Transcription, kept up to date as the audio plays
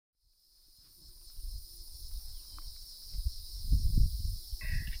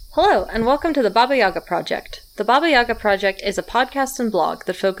Hello, and welcome to the Baba Yaga Project. The Baba Yaga Project is a podcast and blog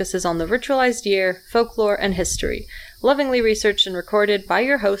that focuses on the ritualized year, folklore, and history, lovingly researched and recorded by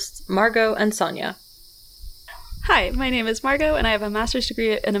your hosts, Margot and Sonia. Hi, my name is Margot, and I have a master's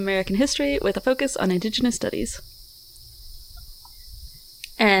degree in American history with a focus on Indigenous studies.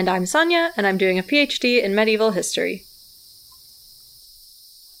 And I'm Sonia, and I'm doing a PhD in medieval history.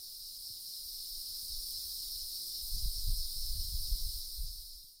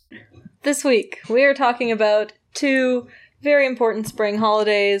 This week, we are talking about two very important spring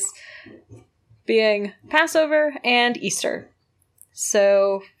holidays, being Passover and Easter.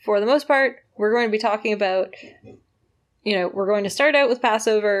 So, for the most part, we're going to be talking about, we're going to start out with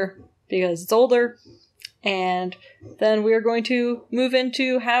Passover because it's older, and then we're going to move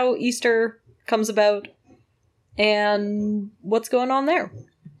into how Easter comes about and what's going on there.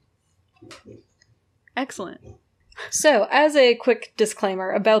 Excellent. So, as a quick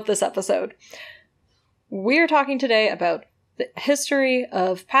disclaimer about this episode, we're talking today about the history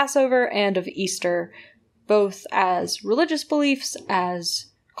of Passover and of Easter, both as religious beliefs,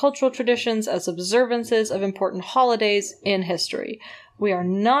 as cultural traditions, as observances of important holidays in history. We are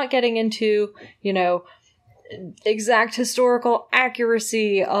not getting into, exact historical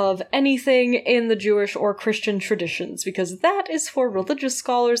accuracy of anything in the Jewish or Christian traditions, because that is for religious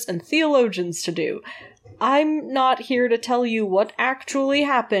scholars and theologians to do. I'm not here to tell you what actually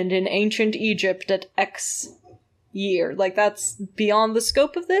happened in ancient Egypt at X year. That's beyond the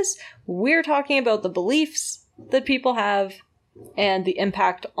scope of this. We're talking about the beliefs that people have and the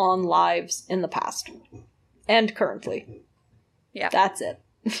impact on lives in the past. And currently. Yeah. That's it.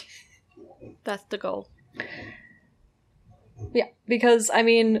 That's the goal. Yeah, because,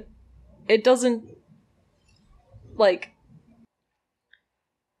 it doesn't,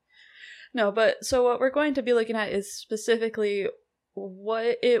 No, but so what we're going to be looking at is specifically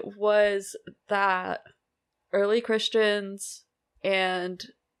what it was that early Christians and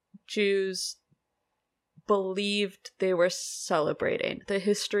Jews believed they were celebrating. The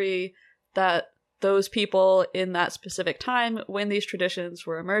history that those people in that specific time, when these traditions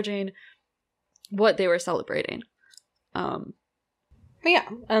were emerging, what they were celebrating. Yeah,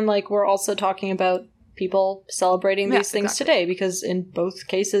 and we're also talking about people celebrating these things today, because in both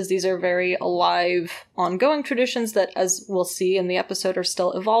cases these are very alive, ongoing traditions that, as we'll see in the episode, are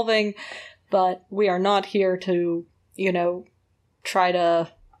still evolving, but we are not here to, try to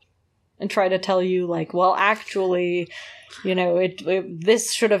tell you, actually,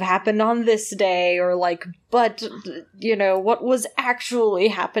 this should have happened on this day, or but, what was actually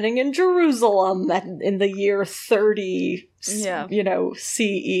happening in Jerusalem in the year 30,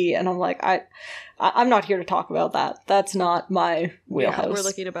 CE, and I'm not here to talk about that. That's not my wheelhouse. Yeah, we're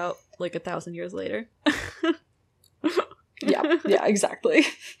looking about 1,000 years later. yeah, exactly.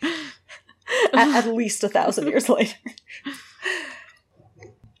 at least 1,000 years later.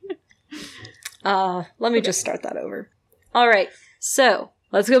 Let me just start that over. Alright, so,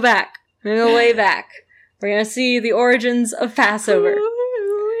 let's go back. We're gonna go way back. We're gonna see the origins of Passover.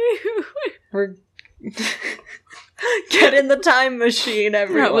 We're... Get in the time machine,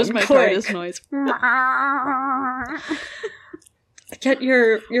 everyone. That was my hardest noise. Get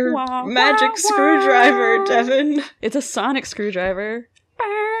your magic screwdriver, Devin. It's a sonic screwdriver.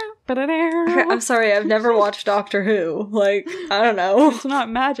 Okay, I'm sorry, I've never watched Doctor Who. I don't know. It's not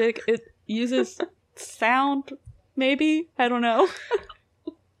magic. It uses sound, maybe? I don't know.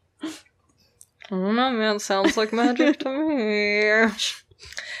 I don't know, man. It sounds like magic to me.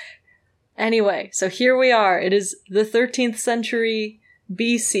 Anyway, so here we are. It is the 13th century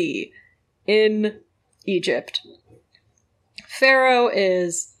BC in Egypt. Pharaoh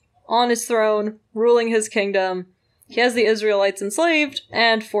is on his throne, ruling his kingdom. He has the Israelites enslaved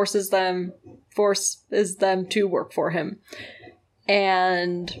and forces them to work for him.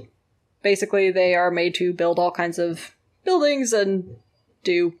 And basically they are made to build all kinds of buildings and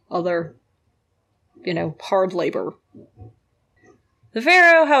do other, hard labor. The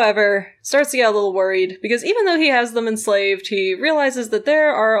Pharaoh, however, starts to get a little worried, because even though he has them enslaved, he realizes that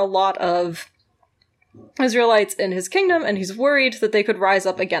there are a lot of Israelites in his kingdom, and he's worried that they could rise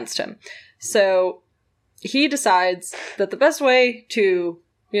up against him. So he decides that the best way to,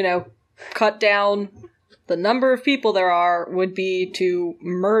 cut down the number of people there are would be to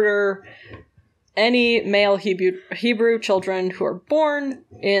murder any male Hebrew children who are born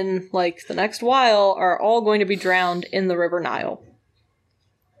in, the next while are all going to be drowned in the River Nile.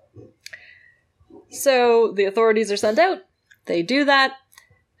 So the authorities are sent out. They do that.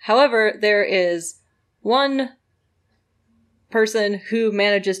 However, there is one person who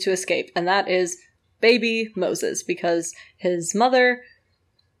manages to escape, and that is baby Moses, because his mother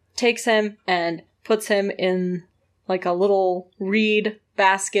takes him and puts him in like a little reed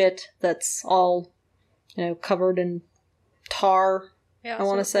basket that's all, covered in tar, Yeah, I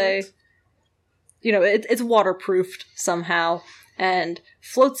want to say. floats. It's waterproofed somehow, and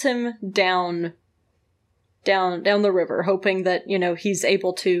floats him down the river, hoping that, he's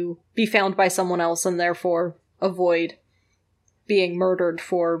able to be found by someone else and therefore avoid being murdered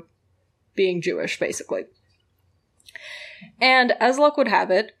for being Jewish, basically. And as luck would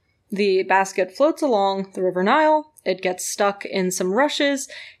have it, the basket floats along the River Nile, it gets stuck in some rushes,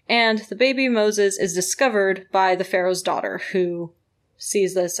 and the baby Moses is discovered by the Pharaoh's daughter, who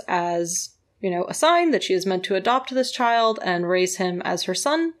sees this as, a sign that she is meant to adopt this child and raise him as her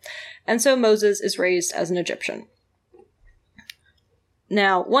son, and so Moses is raised as an Egyptian.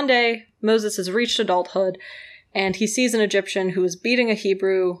 Now, one day, Moses has reached adulthood, and he sees an Egyptian who is beating a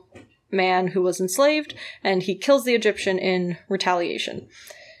Hebrew man who was enslaved, and he kills the Egyptian in retaliation.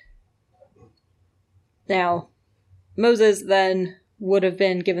 Now, Moses then would have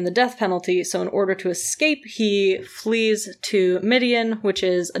been given the death penalty, so in order to escape, he flees to Midian, which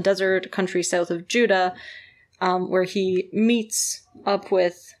is a desert country south of Judah, where he meets up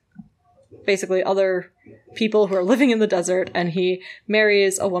with basically other people who are living in the desert, and he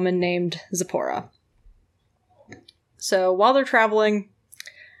marries a woman named Zipporah. So while they're traveling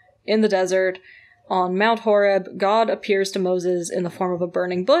in the desert, on Mount Horeb, God appears to Moses in the form of a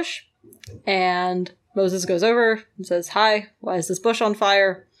burning bush, and Moses goes over and says, "Hi, why is this bush on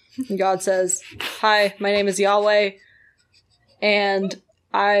fire?" And God says, "Hi, my name is Yahweh, and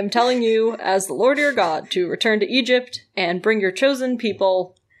I'm telling you, as the Lord your God, to return to Egypt and bring your chosen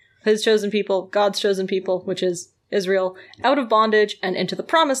people, his chosen people, God's chosen people, which is Israel, out of bondage and into the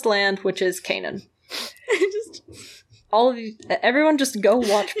promised land, which is Canaan." All of you, everyone just go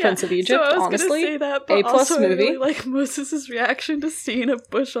watch Prince of Egypt, so honestly. Say that, but A+ also movie. I really like Moses' reaction to seeing a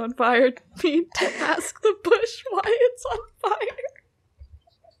bush on fire being to ask the bush why it's on fire.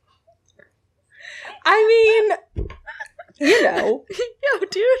 I mean, Yo,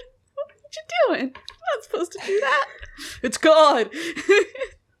 dude, what you doing? I'm not supposed to do that. It's God.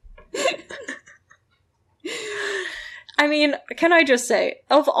 I mean, can I just say,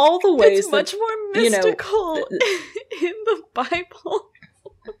 of all the ways it's much more mystical in the Bible.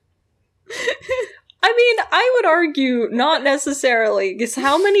 I mean, I would argue not necessarily, because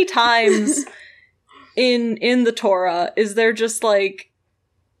how many times in the Torah is there just like,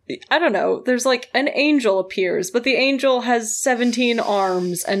 I don't know, there's like an angel appears, but the angel has 17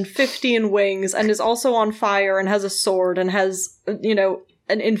 arms and 15 wings and is also on fire and has a sword and has,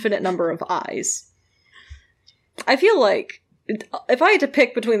 an infinite number of eyes. I feel like if I had to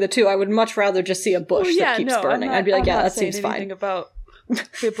pick between the two, I would much rather just see a bush that keeps burning. I'd be like, yeah, that seems fine. About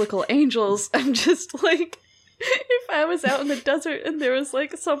biblical angels. I'm just like, if I was out in the desert and there was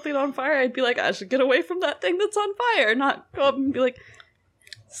like something on fire, I'd be like, I should get away from that thing that's on fire, not go up and be like,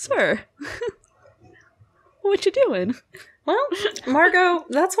 "Sir, what you doing?" Well, Margot,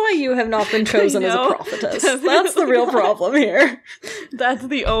 that's why you have not been chosen as a prophetess. That's the real problem here. That's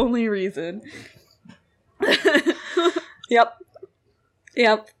the only reason. Yep.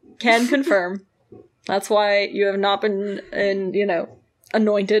 Can confirm. That's why you have not been,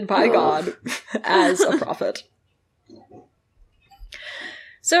 anointed by God as a prophet.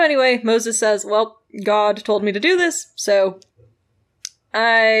 So anyway, Moses says, well, God told me to do this, so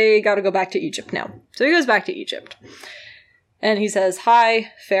I gotta go back to Egypt now. So he goes back to Egypt. And he says,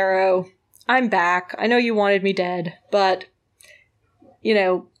 "Hi, Pharaoh. I'm back. I know you wanted me dead, but,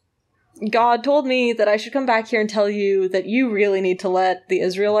 God told me that I should come back here and tell you that you really need to let the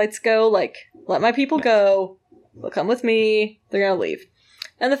Israelites go. Like, let my people go. They'll come with me. They're gonna leave."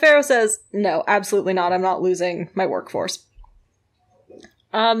 And the Pharaoh says, "No, absolutely not. I'm not losing my workforce."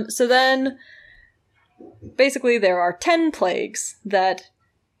 So then, basically, there are 10 plagues that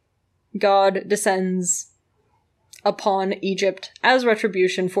God descends upon Egypt as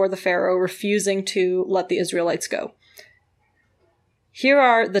retribution for the Pharaoh refusing to let the Israelites go. Here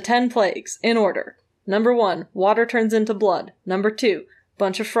are the 10 plagues, in order. Number 1, water turns into blood. Number 2,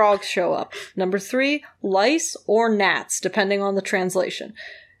 bunch of frogs show up. Number 3, lice or gnats, depending on the translation.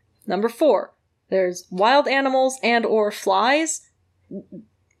 Number 4, there's wild animals and or flies.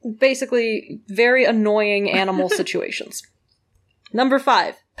 Basically, very annoying animal situations. Number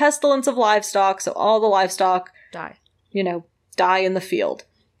 5, pestilence of livestock, so all the livestock Die. Die in the field.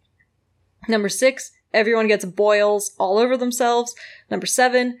 Number 6, everyone gets boils all over themselves. Number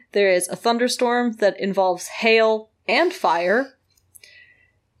 7, there is a thunderstorm that involves hail and fire.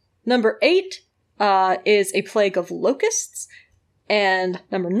 Number 8 is a plague of locusts. And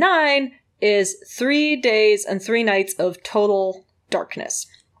number 9 is 3 days and 3 nights of total darkness.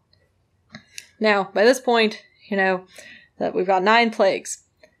 Now, by this point, that we've got 9 plagues.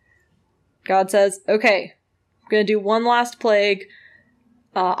 God says, okay, I'm going to do one last plague.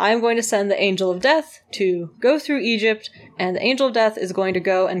 I'm going to send the angel of death to go through Egypt, and the angel of death is going to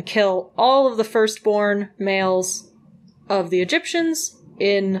go and kill all of the firstborn males of the Egyptians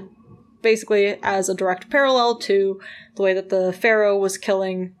in basically as a direct parallel to the way that the Pharaoh was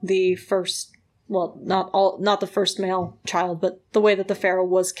killing the first, well, not the first male child, but the way that the Pharaoh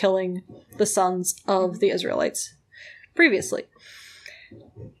was killing the sons of the Israelites previously.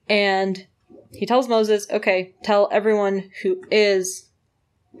 And he tells Moses, okay, tell everyone who is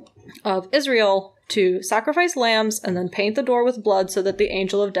of Israel to sacrifice lambs and then paint the door with blood so that the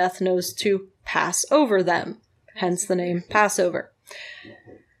angel of death knows to pass over them. Hence the name Passover.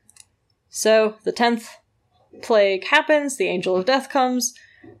 So the 10th plague happens, the angel of death comes,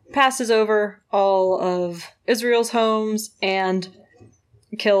 passes over all of Israel's homes, and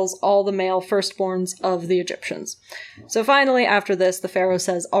kills all the male firstborns of the Egyptians. So finally, after this, the Pharaoh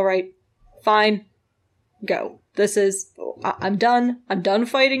says, all right, fine, go. I'm done. I'm done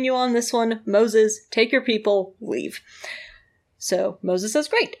fighting you on this one. Moses, take your people, leave. So Moses says,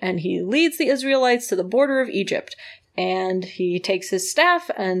 great. And he leads the Israelites to the border of Egypt. And he takes his staff,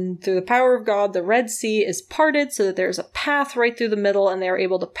 and through the power of God, the Red Sea is parted so that there's a path right through the middle, and they're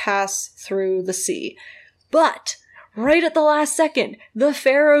able to pass through the sea. But right at the last second, the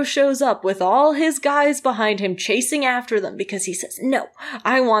Pharaoh shows up with all his guys behind him chasing after them because he says, no,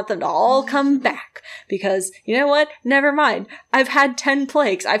 I want them to all come back. Because, you know what? Never mind. I've had 10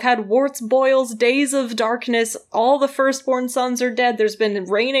 plagues. I've had warts, boils, days of darkness. All the firstborn sons are dead. There's been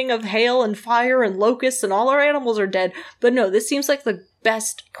raining of hail and fire and locusts, and all our animals are dead. But no, this seems like the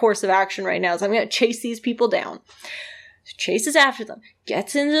best course of action right now. So I'm going to chase these people down. Chases after them,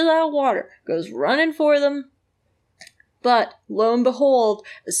 gets into that water, goes running for them. But, lo and behold,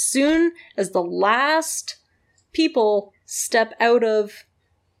 as soon as the last people step out of,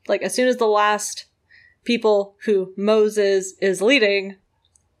 as soon as the last people who Moses is leading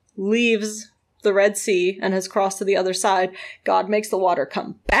leaves the Red Sea and has crossed to the other side, God makes the water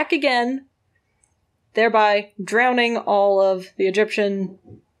come back again, thereby drowning all of the Egyptian,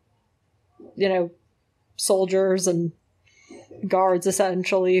 soldiers and guards,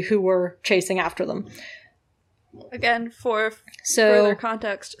 essentially, who were chasing after them. Again, for further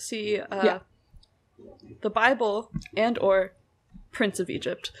context, see the Bible and or Prince of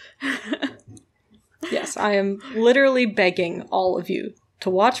Egypt. Yes, I am literally begging all of you to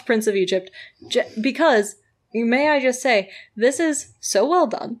watch Prince of Egypt because, may I just say, this is so well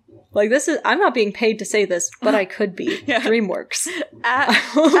done. I'm not being paid to say this, but I could be. Yeah. DreamWorks.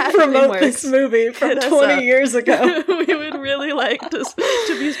 I will promote this movie from 20 years ago. We would really like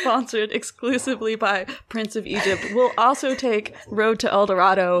to be sponsored exclusively by Prince of Egypt. We'll also take Road to El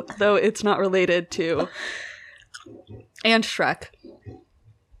Dorado, though it's not related to, and Shrek.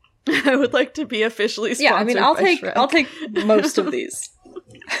 I would like to be officially sponsored by Shrek. I'll take most of these.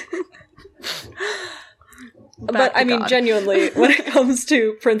 But, I mean, genuinely, when it comes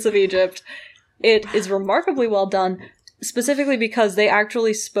to Prince of Egypt, it is remarkably well done, specifically because they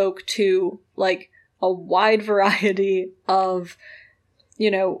actually spoke to, a wide variety of,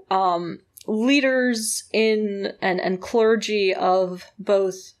 leaders in, and clergy of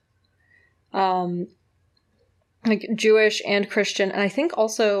both, Jewish and Christian, and I think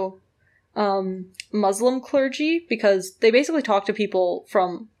also, Muslim clergy, because they basically talk to people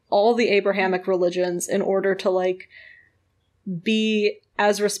from all the Abrahamic religions in order to, be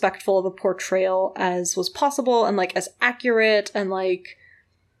as respectful of a portrayal as was possible, and, as accurate, and,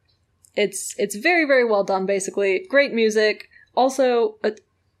 it's very, very well done, basically. Great music. Also,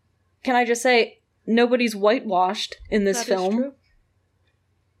 can I just say, nobody's whitewashed in this film. Is true.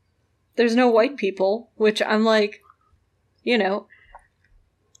 There's no white people, which I'm I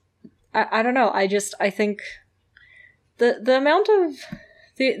don't know, I think the amount of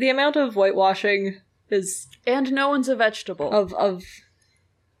the amount of whitewashing is... And no one's a vegetable. Of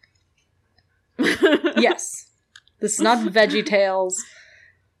Yes. This is not VeggieTales.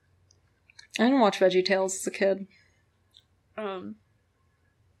 I didn't watch VeggieTales as a kid. The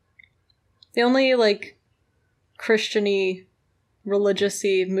only, Christian-y,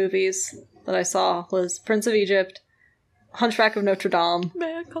 religious-y movies that I saw was Prince of Egypt, Hunchback of Notre Dame.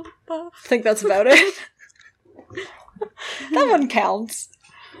 I think that's about it. That one counts.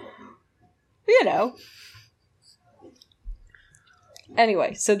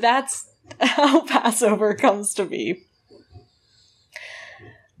 Anyway, so that's how Passover comes to be.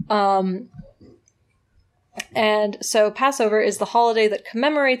 And so Passover is the holiday that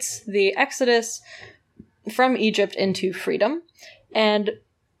commemorates the exodus from Egypt into freedom. And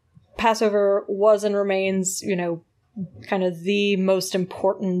Passover was and remains, kind of the most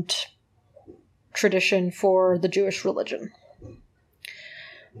important tradition for the Jewish religion.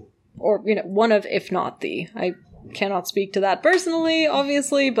 Or, one of, if not the. I cannot speak to that personally,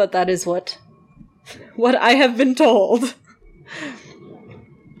 obviously, but that is what I have been told.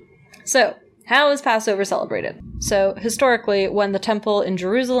 So, how is Passover celebrated? So, historically, when the temple in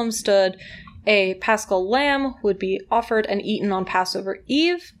Jerusalem stood, a paschal lamb would be offered and eaten on Passover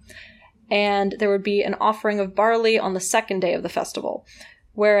Eve, and there would be an offering of barley on the second day of the festival.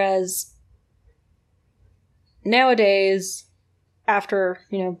 Whereas nowadays, after,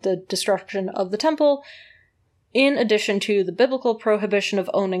 the destruction of the temple, in addition to the biblical prohibition of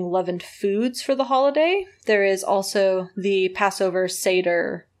owning leavened foods for the holiday, there is also the Passover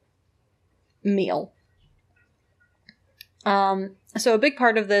Seder meal. So a big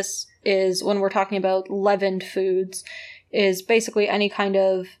part of this is, when we're talking about leavened foods, is basically any kind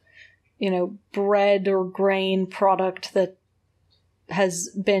of, bread or grain product that has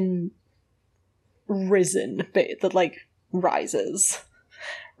been risen, that, rises.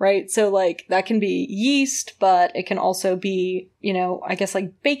 Right? So, that can be yeast, but it can also be, I guess,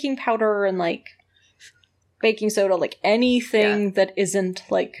 baking powder and, baking soda, anything that isn't,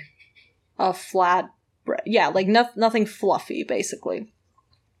 a flat bread. Yeah, nothing fluffy, basically.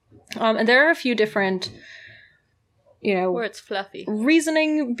 And there are a few different, or it's fluffy,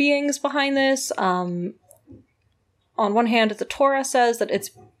 reasoning beings behind this. On one hand, the Torah says that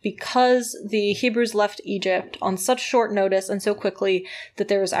it's because the Hebrews left Egypt on such short notice and so quickly that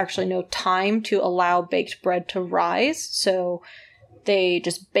there was actually no time to allow baked bread to rise. So they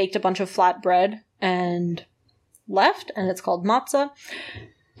just baked a bunch of flat bread and left, and it's called matzah.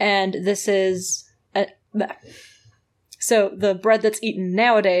 And this is... So the bread that's eaten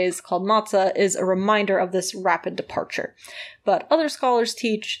nowadays, called matzah, is a reminder of this rapid departure. But other scholars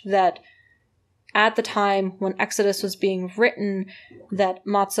teach that at the time when Exodus was being written, that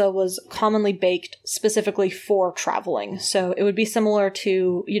matzah was commonly baked specifically for traveling. So it would be similar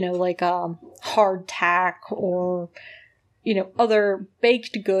to, hardtack or, other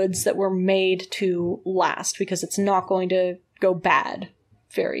baked goods that were made to last, because it's not going to go bad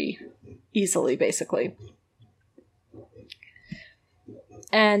very easily, basically.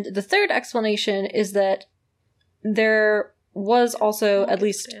 And the third explanation is that there was also at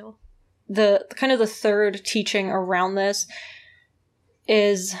least the kind of the third teaching around this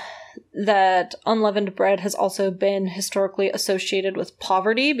is that unleavened bread has also been historically associated with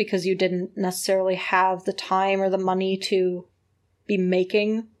poverty, because you didn't necessarily have the time or the money to be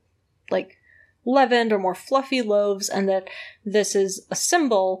making leavened or more fluffy loaves, and that this is a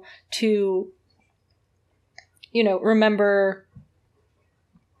symbol to, remember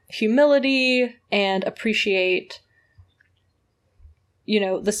humility and appreciate,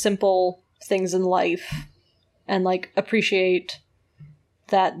 the simple things in life, and appreciate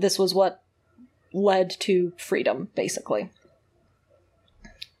that this was what led to freedom, basically.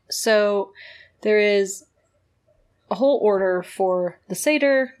 So there is a whole order for the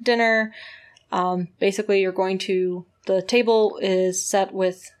Seder dinner. Basically, the table is set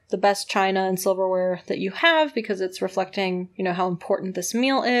with the best china and silverware that you have, because it's reflecting, how important this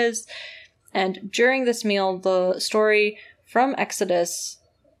meal is. And during this meal, the story from Exodus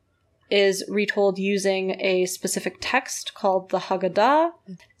is retold using a specific text called the Haggadah.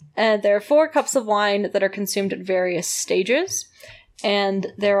 And there are 4 cups of wine that are consumed at various stages. And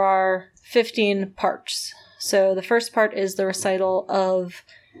there are 15 parts. So the first part is the recital of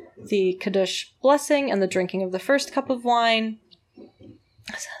the Kaddish blessing and the drinking of the first cup of wine.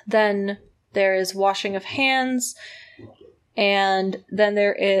 Then there is washing of hands, and then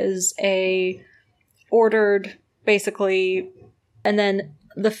there is a ordered, basically, and then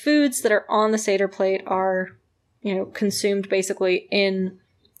the foods that are on the Seder plate are, consumed basically in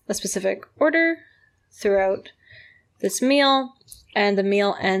a specific order throughout this meal, and the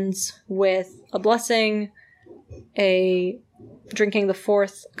meal ends with a blessing, a drinking the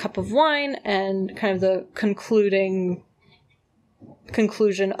 4th cup of wine, and kind of the conclusion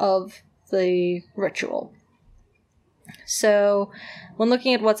of the ritual. So, when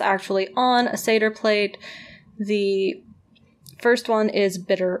looking at what's actually on a Seder plate, the first one is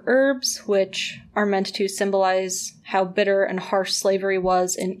bitter herbs, which are meant to symbolize how bitter and harsh slavery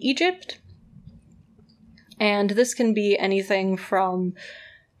was in Egypt. And this can be anything from,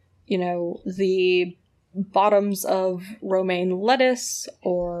 the bottoms of romaine lettuce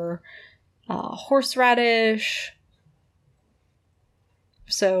or horseradish.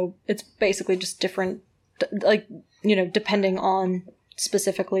 So it's basically just different, depending on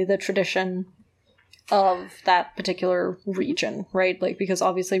specifically the tradition of that particular region, right? Like, because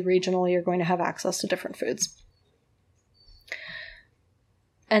obviously regionally you're going to have access to different foods.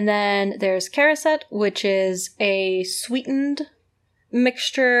 And then there's keraset, which is a sweetened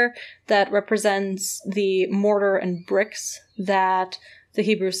mixture that represents the mortar and bricks that the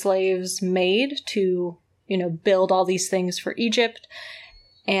Hebrew slaves made to, build all these things for Egypt.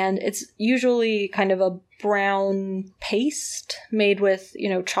 And it's usually kind of a brown paste made with,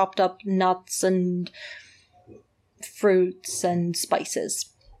 chopped up nuts and fruits and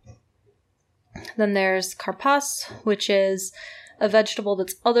spices. Then there's karpas, which is a vegetable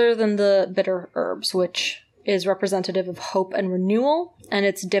that's other than the bitter herbs, which is representative of hope and renewal, and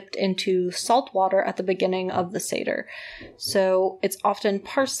it's dipped into salt water at the beginning of the Seder. So it's often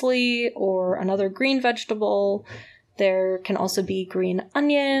parsley or another green vegetable. There can also be green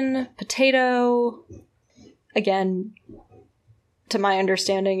onion, potato. Again, to my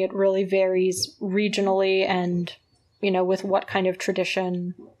understanding, it really varies regionally and, with what kind of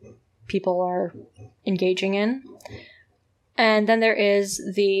tradition people are engaging in. And then there is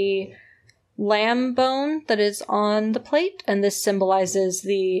the lamb bone that is on the plate, and this symbolizes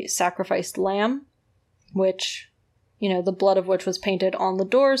the sacrificed lamb, which, the blood of which was painted on the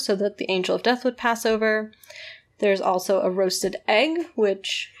doors so that the angel of death would pass over. There's also a roasted egg,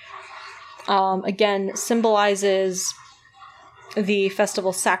 which, again, symbolizes the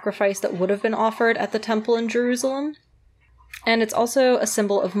festival sacrifice that would have been offered at the temple in Jerusalem. And it's also a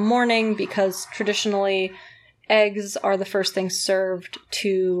symbol of mourning because traditionally eggs are the first thing served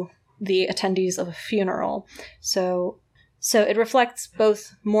to the attendees of a funeral. So it reflects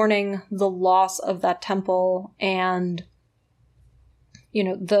both mourning the loss of that temple and,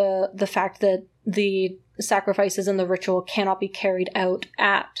 the fact that the sacrifices in the ritual cannot be carried out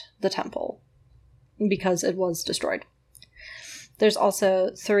at the temple because it was destroyed. There's also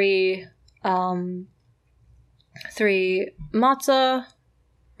three matzah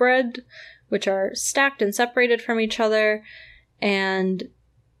bread, which are stacked and separated from each other, and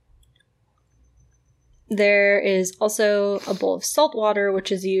there is also a bowl of salt water,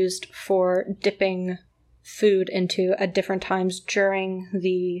 which is used for dipping food into at different times during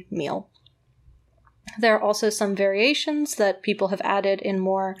the meal. There are also some variations that people have added in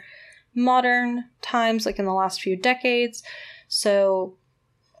more modern times, like in the last few decades. So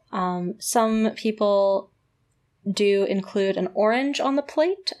some people do include an orange on the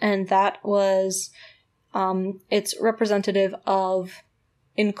plate, and that was, it's representative of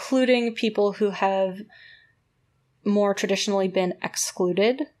including people who have more traditionally been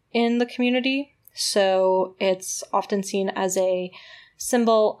excluded in the community. So it's often seen as a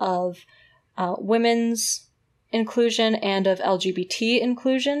symbol of women's inclusion and of LGBT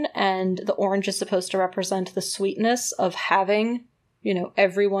inclusion, and the orange is supposed to represent the sweetness of having,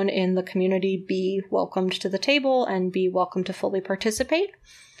 everyone in the community be welcomed to the table and be welcome to fully participate.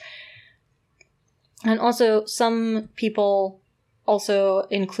 And also, some people also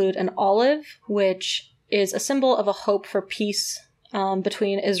include an olive, which is a symbol of a hope for peace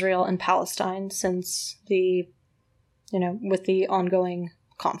between Israel and Palestine since with the ongoing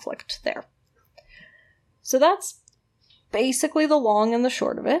conflict there. So that's basically the long and the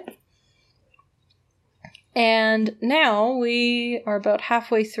short of it. And now we are about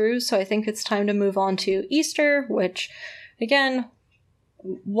halfway through, so I think it's time to move on to Easter, which, again,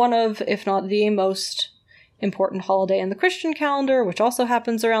 one of, if not the most important holiday in the Christian calendar, which also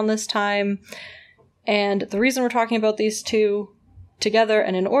happens around this time. And the reason we're talking about these two together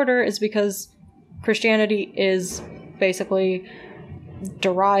and in order is because Christianity is basically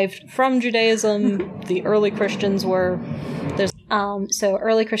derived from Judaism. The early Christians were... So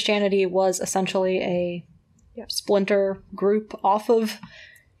early Christianity was essentially a splinter group off of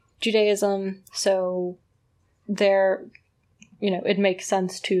Judaism, so there, it makes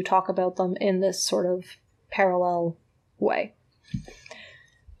sense to talk about them in this sort of parallel way.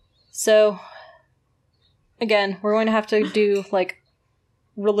 So, again, we're going to have to do,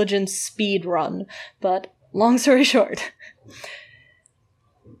 religion speed run, but long story short,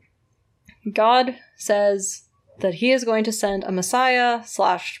 God says that he is going to send a Messiah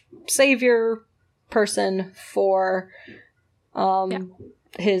 / Savior person for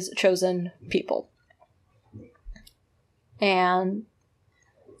his chosen people. And,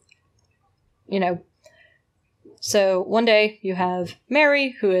 so one day you have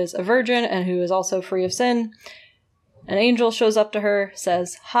Mary, who is a virgin and who is also free of sin. An angel shows up to her,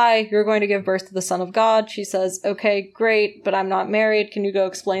 says, "Hi, you're going to give birth to the Son of God." She says, "Okay, great, but I'm not married. Can you go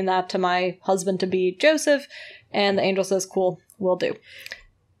explain that to my husband-to-be, Joseph?" And the angel says, "Cool, will do."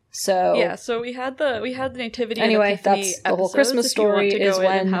 So yeah, so we had the nativity. Anyway, and Epiphany that's the whole episodes, Christmas if you want story to go is in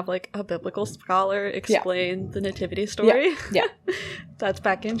when- and have like a biblical scholar explain the nativity story. Yeah. That's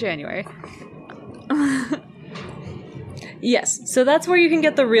back in January. Yes, so that's where you can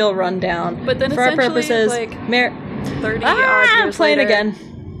get the real rundown. But then for our essentially, purposes, like, 30 I'm odd years playing later,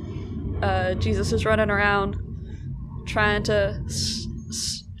 again. Jesus is running around trying to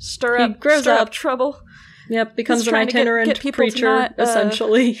stir He up grows stir up up. trouble. Yep, becomes He's an trying to itinerant get people to preacher, not,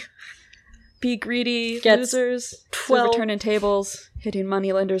 essentially. Be greedy Gets losers, 12 overturning tables, hitting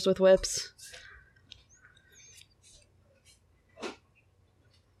moneylenders with whips.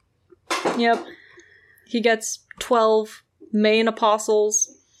 Yep. He gets 12 main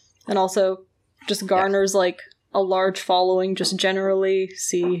apostles, and also just garners, like, a large following, just generally.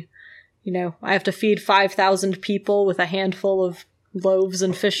 See, you know, I have to feed 5,000 people with a handful of loaves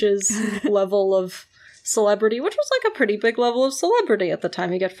and fishes level of celebrity, which was, like, a pretty big level of celebrity at the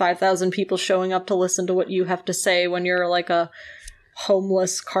time. You get 5,000 people showing up to listen to what you have to say when you're, like, a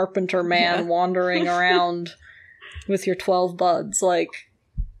homeless carpenter man wandering around with your 12 buds, like...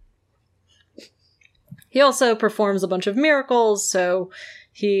 He also performs a bunch of miracles, so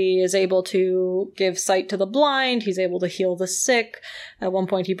he is able to give sight to the blind, he's able to heal the sick. At one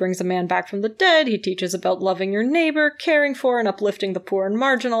point he brings a man back from the dead, he teaches about loving your neighbor, caring for and uplifting the poor and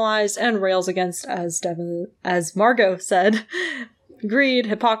marginalized, and rails against, as Margot said, greed,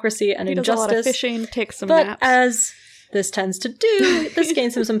 hypocrisy, and He does injustice. a lot of fishing, takes some But naps. as this tends to do, this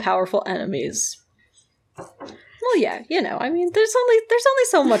gains him some powerful enemies. Well, yeah, you know, I mean, there's only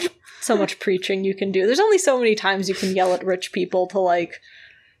so much preaching you can do. There's only so many times you can yell at rich people to, like,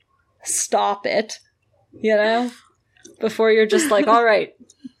 stop it, you know? Before you're just like, all right,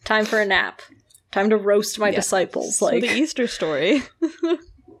 time for a nap. Time to roast my disciples. So Like, the Easter story.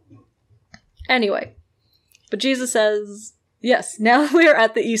 Anyway. But Jesus says, yes, now we're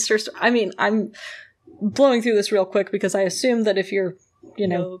at the Easter I mean, I'm blowing through this real quick because I assume that if you're, you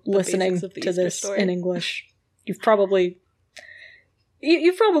know, the listening basics of the to Easter this story. in English, you probably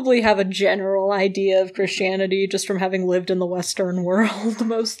have a general idea of Christianity just from having lived in the Western world,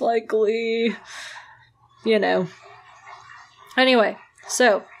 most likely. You know. Anyway,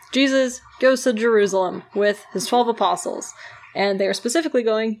 so Jesus goes to Jerusalem with his 12 apostles, and they are specifically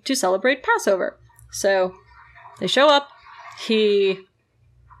going to celebrate Passover. So they show up,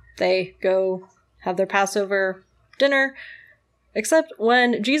 they go have their Passover dinner, except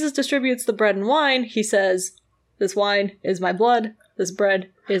when Jesus distributes the bread and wine, he says, "This wine is my blood, this bread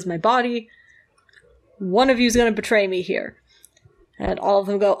is my body. One of you's gonna betray me here." And all of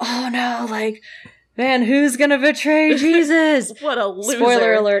them go, "Oh no, like, man, who's gonna betray Jesus?" What a loser.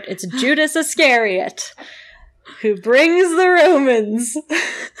 Spoiler alert, it's Judas Iscariot, who brings the Romans.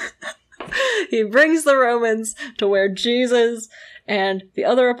 He brings the Romans to where Jesus and the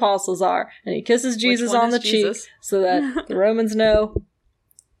other apostles are, and he kisses Jesus on the cheek so that the Romans know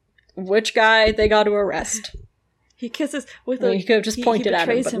which guy they got to arrest. He kisses with You could have just pointed at him,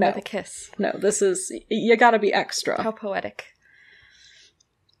 betrays but him no. with a kiss. No, this is... You gotta be extra. How poetic.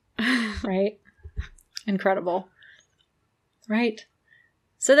 Right? Incredible. Right?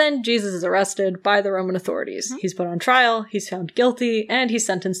 So then Jesus is arrested by the Roman authorities. Mm-hmm. He's put on trial, he's found guilty, and he's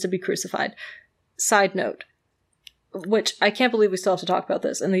sentenced to be crucified. Side note, which I can't believe we still have to talk about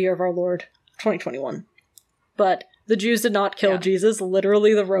this in the year of our Lord, 2021. But the Jews did not kill Jesus.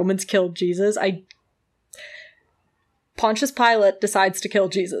 Literally, the Romans killed Jesus. Pontius Pilate decides to kill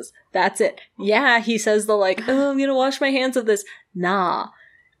Jesus. That's it. Yeah, he says I'm gonna wash my hands of this. Nah.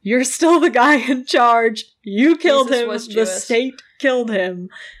 You're still the guy in charge. You killed Jesus him. was The Jewish. state killed him.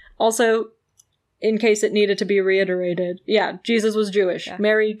 Also, in case it needed to be reiterated, yeah, Jesus was Jewish. Yeah.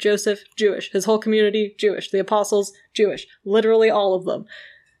 Mary, Joseph, Jewish. His whole community, Jewish. The apostles, Jewish. Literally all of them.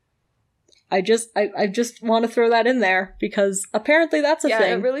 I just want to throw that in there because apparently that's a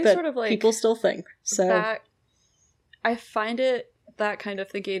thing it really that sort of like people still think. So that, I find that kind of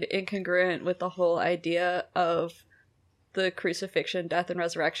thinking incongruent with the whole idea of the crucifixion, death, and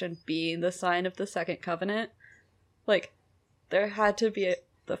resurrection being the sign of the second covenant. Like, there had to be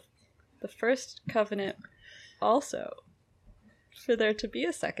the first covenant also for there to be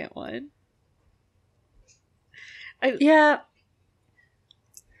a second one. Yeah.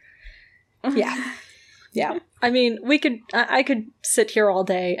 I mean, I could sit here all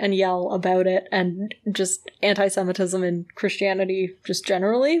day and yell about it and just anti-Semitism in Christianity just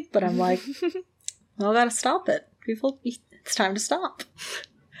generally, but I'm like, I gotta stop it. People, it's time to stop.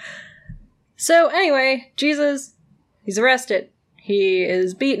 So anyway, Jesus, he's arrested. He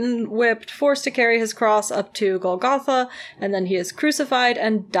is beaten, whipped, forced to carry his cross up to Golgotha, and then he is crucified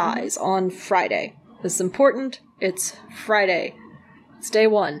and dies on Friday. This is important. It's Friday. It's day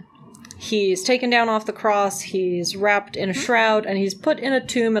 1. He's taken down off the cross, he's wrapped in a shroud, and he's put in a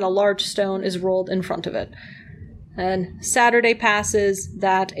tomb, and a large stone is rolled in front of it. And Saturday passes,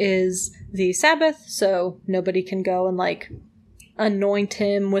 that is the Sabbath, so nobody can go and, like, anoint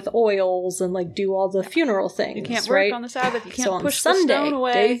him with oils and, like, do all the funeral things, You can't right? work on the Sabbath, you can't So on push Sunday, the stone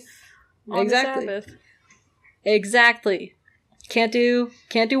away on exactly. the Sabbath. Exactly. Can't do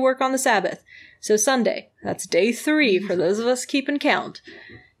work on the Sabbath. So Sunday, that's day 3 for those of us keeping count.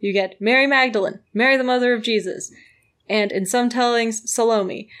 You get Mary Magdalene, Mary the mother of Jesus, and in some tellings,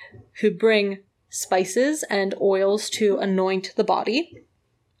 Salome, who bring spices and oils to anoint the body.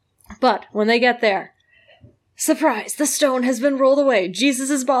 But when they get there, surprise, the stone has been rolled away.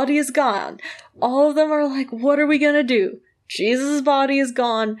 Jesus' body is gone. All of them are like, what are we gonna do? Jesus' body is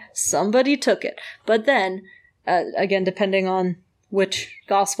gone. Somebody took it. But then, again, depending on which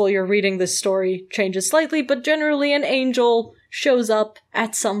gospel you're reading, this story changes slightly, but generally an angel shows up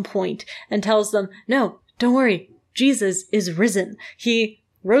at some point and tells them, no, don't worry, Jesus is risen. He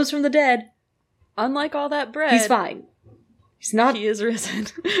rose from the dead. Unlike all that bread, He's fine. He's not. he is risen.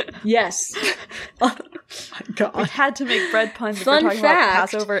 Yes. Oh my God. We had to make bread puns if Fun we're talking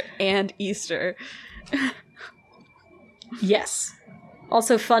fact. about Passover and Easter. Yes.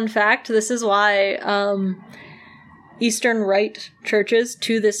 Also, fun fact, this is why Eastern Rite churches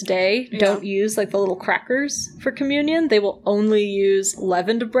to this day don't use like the little crackers for communion. They will only use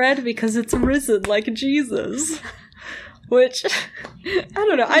leavened bread because it's risen like Jesus. Which, I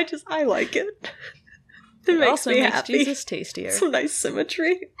don't know, I like it. It makes also me makes happy. Jesus tastier. It's a nice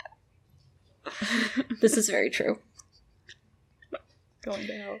symmetry. This is very true. Going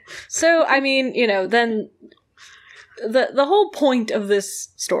to hell. So, I mean, you know, then the whole point of this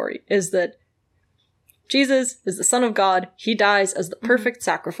story is that Jesus is the Son of God. He dies as the perfect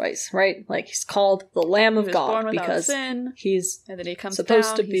sacrifice, right? Like, he's called the Lamb of God because sin, he's and then he comes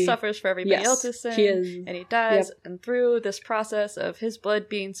supposed down, to be. he suffers for everybody else's sin, he is, and he dies. And through this process of his blood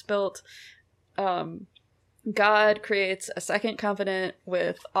being spilt, God creates a second covenant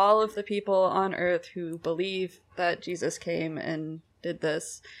with all of the people on earth who believe that Jesus came and did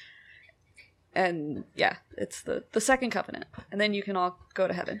this. And yeah, it's the second covenant. And then you can all go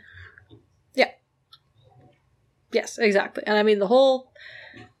to heaven. Yeah. Yes, exactly. And I mean, the whole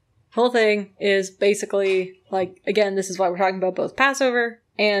thing is basically, like, again, this is why we're talking about both Passover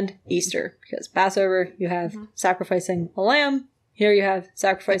and Easter. Because Passover, you have sacrificing a lamb. Here you have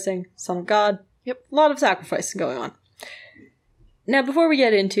sacrificing Son of God. Yep. A lot of sacrifice going on. Now, before we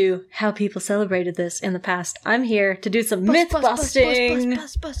get into how people celebrated this in the past, I'm here to do some myth busting.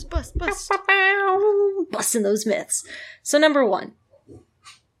 Busting those myths. So, number 1.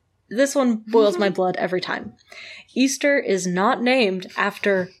 This one boils my blood every time. Easter is not named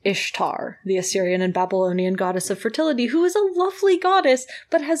after Ishtar, the Assyrian and Babylonian goddess of fertility, who is a lovely goddess,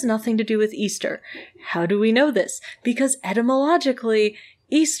 but has nothing to do with Easter. How do we know this? Because etymologically,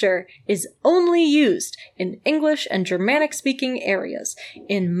 Easter is only used in English and Germanic-speaking areas.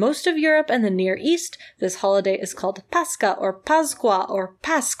 In most of Europe and the Near East, this holiday is called Pascha or Pasqua or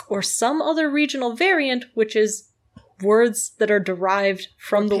Pasch or some other regional variant, which is words that are derived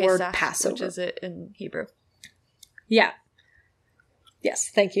from the word Passover. Which is it in Hebrew. Yeah.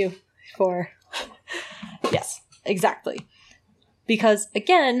 Yes, thank you for... Yes, exactly. Because,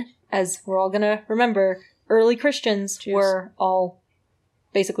 again, as we're all going to remember, early Christians were all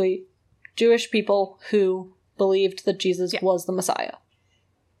basically Jewish people who believed that Jesus was the Messiah.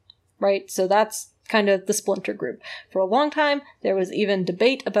 Right? So that's kind of the splinter group. For a long time, there was even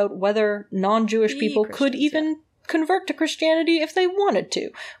debate about whether non-Jewish people could even convert to Christianity if they wanted to.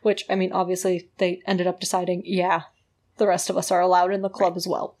 Which, I mean, obviously, they ended up deciding, the rest of us are allowed in the club as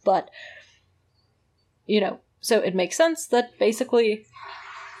well. But, you know, so it makes sense that basically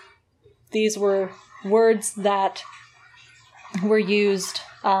these were words that were used,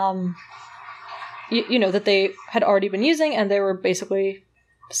 that they had already been using, and they were basically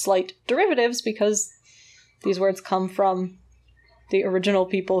slight derivatives because these words come from the original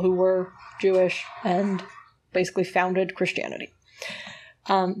people who were Jewish and basically founded Christianity.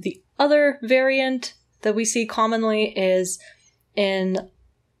 The other variant that we see commonly is in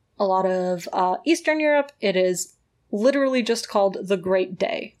a lot of Eastern Europe, it is literally just called the Great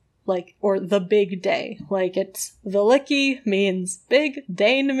Day. Or the Big Day. It's Veliki means big,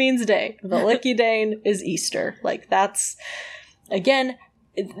 Dane means day. Veliki Dane is Easter. That's, again,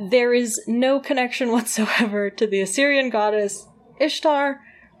 there is no connection whatsoever to the Assyrian goddess Ishtar.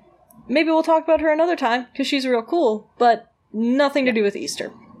 Maybe we'll talk about her another time, because she's real cool, but nothing to do with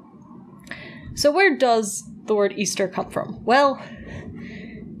Easter. So where does the word Easter come from? Well,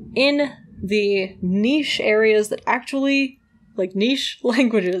 in the niche areas that actually like niche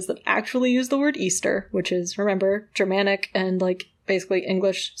languages that actually use the word Easter, which is, remember, Germanic and like basically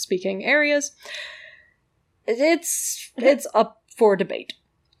English speaking areas, it's up for debate.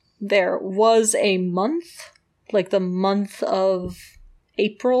 There was a month, like the month of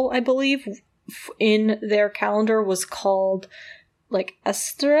April, I believe, in their calendar was called like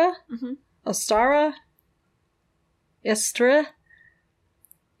Estra, Ostara, Estra.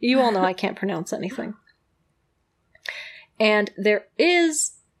 You all know I can't pronounce anything. And there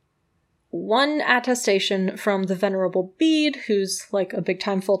is one attestation from the Venerable Bede, who's like a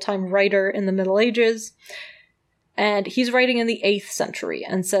big-time, full-time writer in the Middle Ages, and he's writing in the 8th century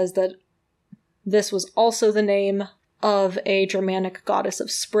and says that this was also the name of a Germanic goddess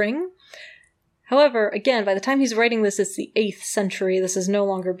of spring. However, again, by the time he's writing this, it's the 8th century. This is no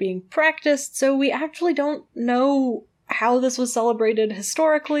longer being practiced, so we actually don't know how this was celebrated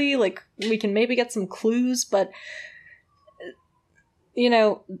historically. Like, we can maybe get some clues, but, you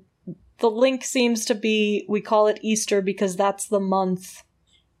know, the link seems to be, we call it Easter because that's the month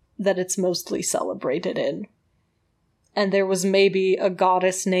that it's mostly celebrated in. And there was maybe a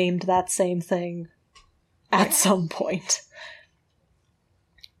goddess named that same thing at some point.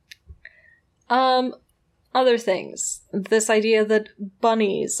 Other things. This idea that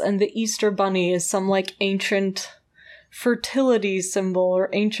bunnies and the Easter bunny is some, like, ancient fertility symbol or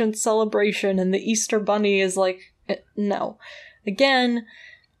ancient celebration, and the Easter bunny is, like, no. Again,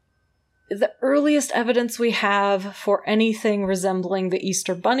 the earliest evidence we have for anything resembling the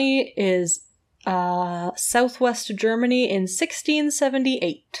Easter bunny is southwest Germany in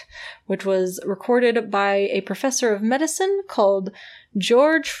 1678, which was recorded by a professor of medicine called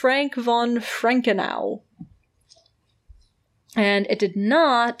George Frank von Frankenau. And it did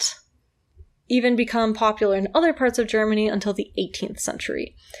not even become popular in other parts of Germany until the 18th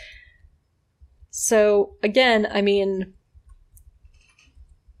century. So, again, I mean...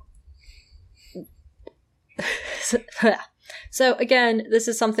 So, again, this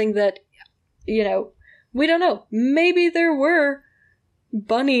is something that, you know, we don't know. Maybe there were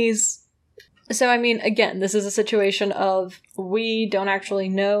bunnies. So, I mean, again, this is a situation of we don't actually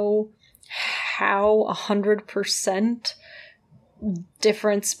know how 100%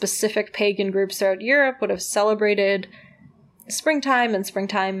 different specific pagan groups throughout Europe would have celebrated springtime and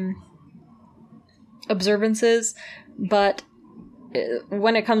springtime observances, but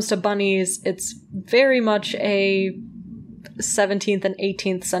when it comes to bunnies, it's very much a 17th and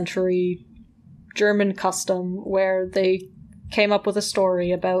 18th century German custom where they came up with a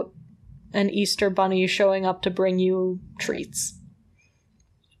story about an Easter bunny showing up to bring you treats.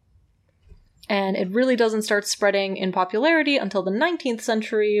 And it really doesn't start spreading in popularity until the 19th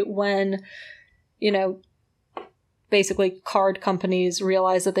century when, you know, basically card companies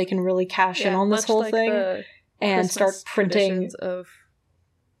realize that they can really cash in on this whole thing and start printing of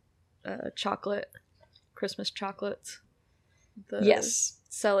chocolate, Christmas chocolates. Yes.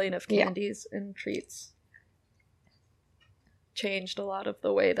 Selling of candies and treats changed a lot of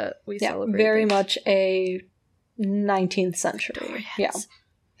the way that we celebrate. Very much a 19th century. Victorians. Yeah.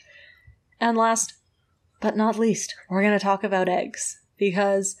 And last but not least, we're going to talk about eggs.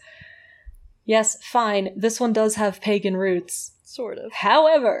 Because, yes, fine, this one does have pagan roots. Sort of.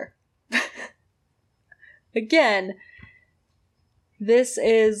 However, again,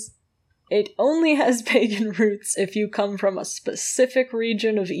 it only has pagan roots if you come from a specific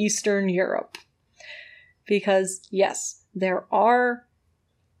region of Eastern Europe. Because, yes, there are,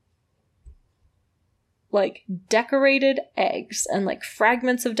 like, decorated eggs and, like,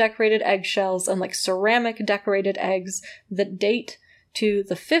 fragments of decorated eggshells and, like, ceramic decorated eggs that date to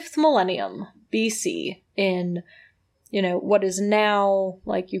the 5th millennium BC in, you know, what is now,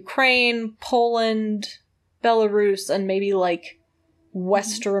 like, Ukraine, Poland, Belarus, and maybe, like,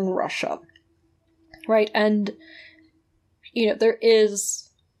 Western Russia. Right? And, you know, there is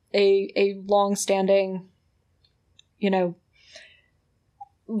a long-standing, you know,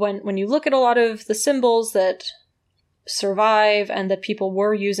 when you look at a lot of the symbols that survive and that people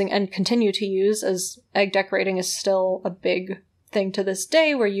were using and continue to use, as egg decorating is still a big thing to this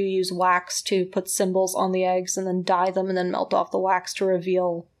day, where you use wax to put symbols on the eggs and then dye them and then melt off the wax to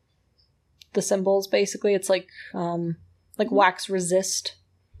reveal the symbols, basically. It's like wax resist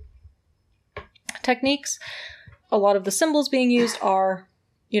techniques. A lot of the symbols being used are,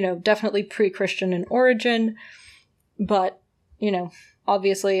 you know, definitely pre-Christian in origin, but, you know,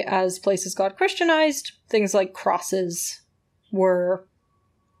 obviously as places got Christianized, things like crosses were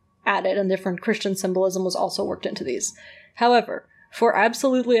added and different Christian symbolism was also worked into these. However, for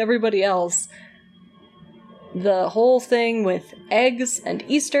absolutely everybody else, the whole thing with eggs and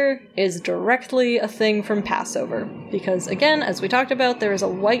Easter is directly a thing from Passover. Because, again, as we talked about, there is a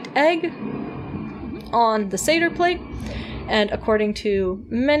white egg on the Seder plate, and according to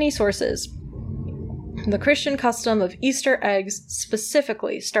many sources, the Christian custom of Easter eggs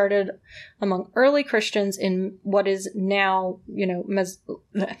specifically started among early Christians in what is now,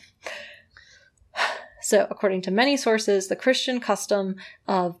 So, according to many sources, the Christian custom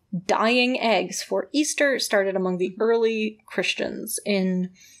of dyeing eggs for Easter started among the early Christians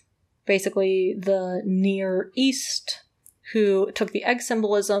in basically the Near East, who took the egg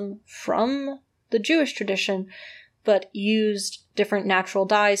symbolism from the Jewish tradition, but used different natural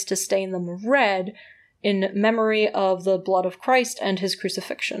dyes to stain them red in memory of the blood of Christ and his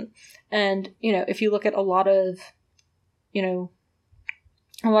crucifixion. And, if you look at a lot of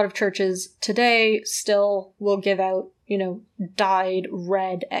churches today still will give out, dyed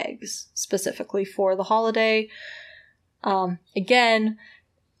red eggs specifically for the holiday. Again,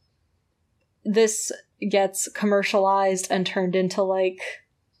 this gets commercialized and turned into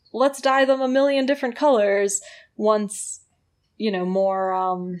let's dye them a million different colors once,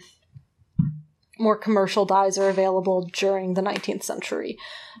 more commercial dyes are available during the 19th century.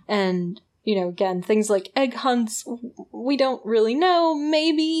 And again, things like egg hunts, we don't really know.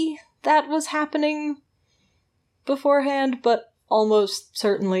 Maybe that was happening beforehand, but almost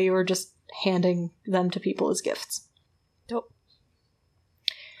certainly we're just handing them to people as gifts. Dope.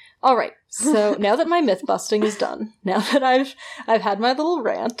 All right, so now that my myth busting is done, now that I've had my little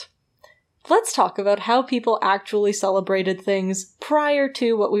rant, let's talk about how people actually celebrated things prior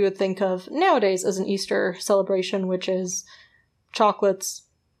to what we would think of nowadays as an Easter celebration, which is chocolates,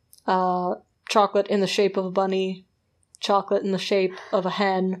 chocolate in the shape of a bunny, chocolate in the shape of a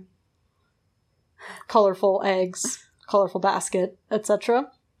hen, colorful eggs, colorful basket, etc.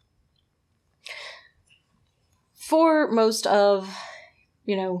 For most of,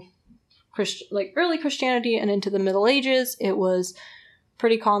 early Christianity and into the Middle Ages, it was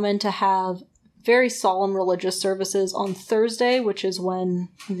pretty common to have very solemn religious services on Thursday, which is when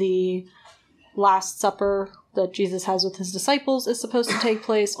the Last Supper that Jesus has with his disciples is supposed to take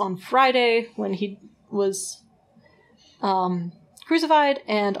place, on Friday when he was crucified,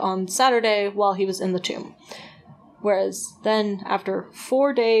 and on Saturday while he was in the tomb. Whereas then, after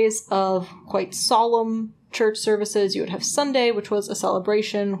 4 days of quite solemn church services, you would have Sunday, which was a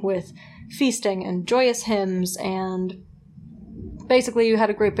celebration with feasting and joyous hymns, and basically you had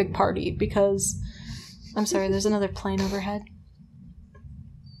a great big party because... I'm sorry, there's another plane overhead.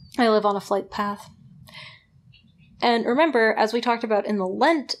 I live on a flight path. And remember, as we talked about in the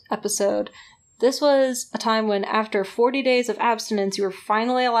Lent episode, this was a time when after 40 days of abstinence, you were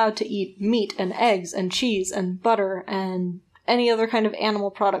finally allowed to eat meat and eggs and cheese and butter and any other kind of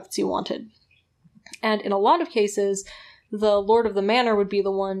animal products you wanted. And in a lot of cases, the Lord of the Manor would be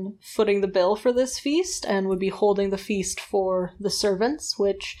the one footing the bill for this feast and would be holding the feast for the servants,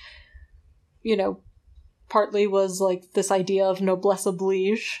 which, partly was this idea of noblesse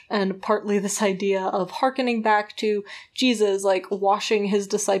oblige, and partly this idea of hearkening back to Jesus, washing his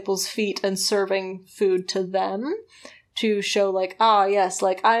disciples' feet and serving food to them to show, yes,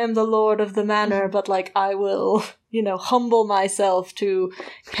 I am the Lord of the Manor, but, I will, humble myself to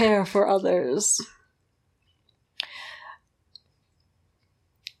care for others.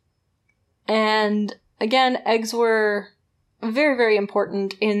 And, again, eggs were very, very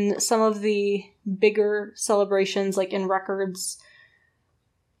important in some of the bigger celebrations, in records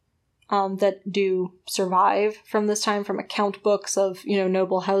that do survive from this time, from account books of,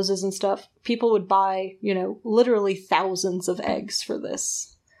 noble houses and stuff. People would buy, literally thousands of eggs for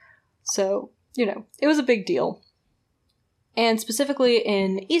this. So, it was a big deal. And specifically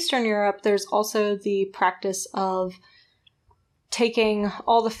in Eastern Europe, there's also the practice of taking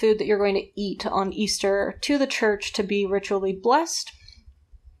all the food that you're going to eat on Easter to the church to be ritually blessed.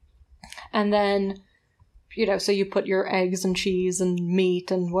 And then, so you put your eggs and cheese and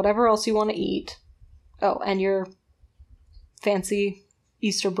meat and whatever else you want to eat. Oh, and your fancy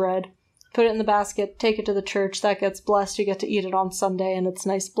Easter bread. Put it in the basket, take it to the church, that gets blessed, you get to eat it on Sunday, and it's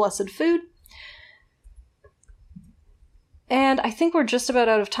nice, blessed food. And I think we're just about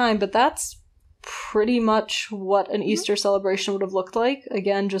out of time, but that's pretty much what an Easter celebration would have looked like.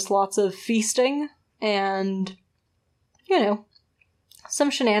 Again, just lots of feasting and, some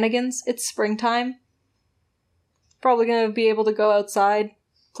shenanigans. It's springtime. Probably gonna be able to go outside,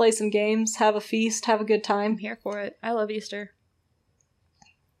 play some games, have a feast, have a good time. I'm here for it. I love Easter.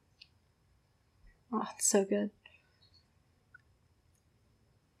 Oh, it's so good.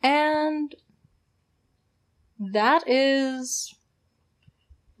 And that is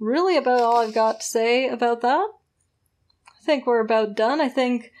really about all I've got to say about that. I think we're about done. I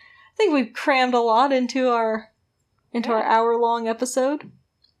think we've crammed a lot into our hour-long episode.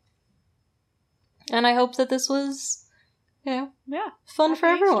 And I hope that this was, fun for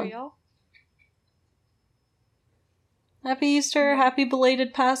everyone. Easter, y'all. Happy Easter, happy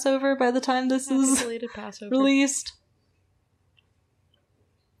belated Passover by the time this is released.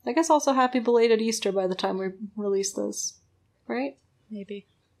 I guess also happy belated Easter by the time we release this, right? Maybe.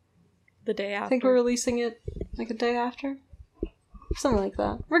 The day after. I think we're releasing it like a day after? Something like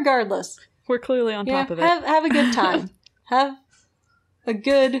that. Regardless. We're clearly on top of it. Have a good time. have a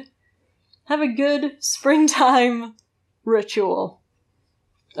good springtime ritual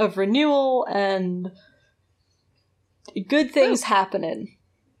of renewal and good things happening.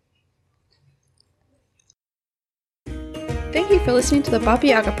 Thank you for listening to the Baba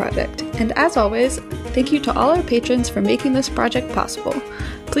Yaga Project, and as always, thank you to all our patrons for making this project possible.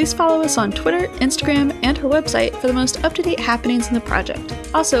 Please follow us on Twitter, Instagram, and our website for the most up-to-date happenings in the project.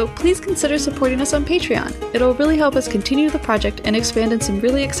 Also, please consider supporting us on Patreon. It'll really help us continue the project and expand in some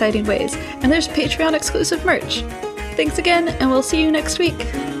really exciting ways, and there's Patreon-exclusive merch. Thanks again, and we'll see you next week!